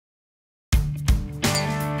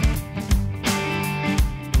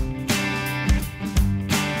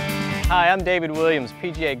Hi, I'm David Williams,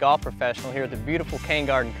 PGA golf professional here at the beautiful Cane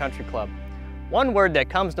Garden Country Club. One word that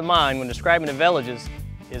comes to mind when describing the Villages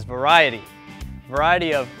is variety.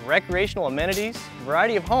 Variety of recreational amenities,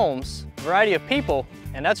 variety of homes, variety of people,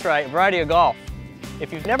 and that's right, variety of golf.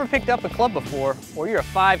 If you've never picked up a club before, or you're a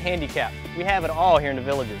 5 handicap, we have it all here in the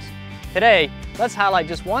Villages. Today, let's highlight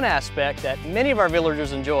just one aspect that many of our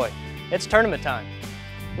villagers enjoy. It's tournament time.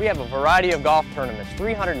 We have a variety of golf tournaments,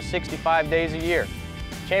 365 days a year.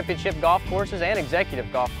 Championship golf courses and executive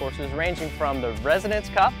golf courses ranging from the Residents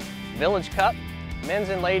Cup, Village Cup, Men's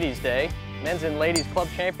and Ladies Day, Men's and Ladies Club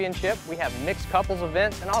Championship. We have mixed couples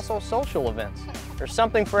events and also social events. There's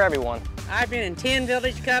something for everyone. I've been in 10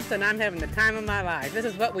 Village Cups and I'm having the time of my life. This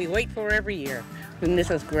is what we wait for every year, and this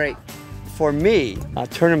is great. For me,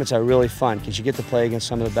 tournaments are really fun because you get to play against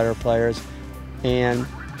some of the better players and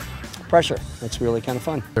pressure. It's really kind of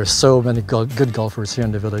fun. There's so many good golfers here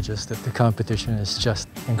in the Villages that the competition is just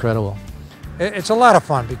incredible. It's a lot of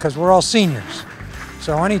fun because we're all seniors.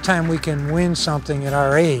 So anytime we can win something at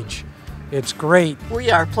our age, it's great.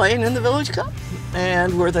 We are playing in the Village Cup,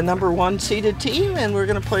 and we're the #1 seeded team, and we're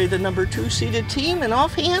going to play the #2 seeded team. And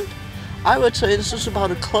offhand, I would say this is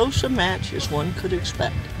about as close a match as one could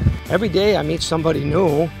expect. Every day I meet somebody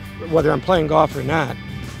new, whether I'm playing golf or not.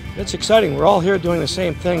 It's exciting. We're all here doing the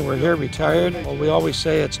same thing. We're here retired. Well, we always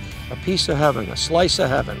say it's a piece of heaven, a slice of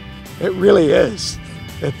heaven. It really is.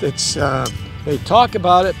 They talk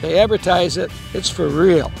about it, they advertise it. It's for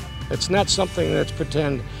real. It's not something that's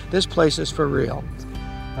pretend. This place is for real.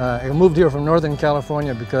 I moved here from Northern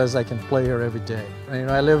California because I can play here every day. You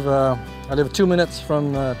know, I live 2 minutes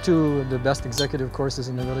from two of the best executive courses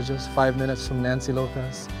in the Villages, 5 minutes from Nancy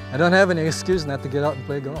Lopez. I don't have any excuse not to get out and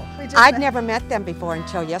play golf. I'd never met them before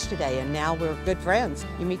until yesterday, and now we're good friends.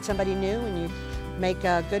 You meet somebody new and you make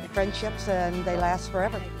good friendships and they last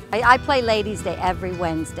forever. I play Ladies' Day every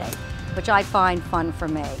Wednesday, which I find fun for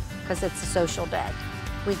me because it's a social day.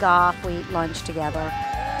 We golf, we eat lunch together.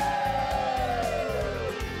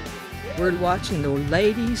 We're watching the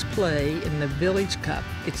ladies play in the Village Cup.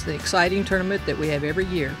 It's the exciting tournament that we have every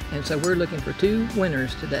year, and so we're looking for 2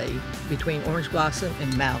 winners today between Orange Blossom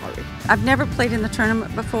and Mallory. I've never played in the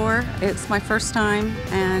tournament before. It's my first time,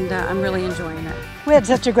 and I'm really enjoying it. We had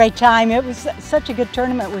such a great time. It was such a good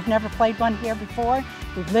tournament. We've never played one here before.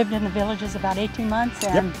 We've lived in the Villages about 18 months,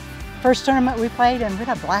 and first tournament we played, and we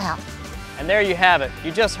had a blast. And there you have it.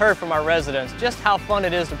 You just heard from our residents just how fun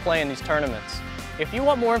it is to play in these tournaments. If you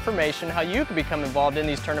want more information how you can become involved in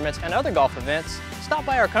these tournaments and other golf events, stop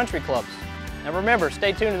by our country clubs. And remember,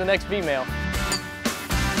 stay tuned to the next V-Mail.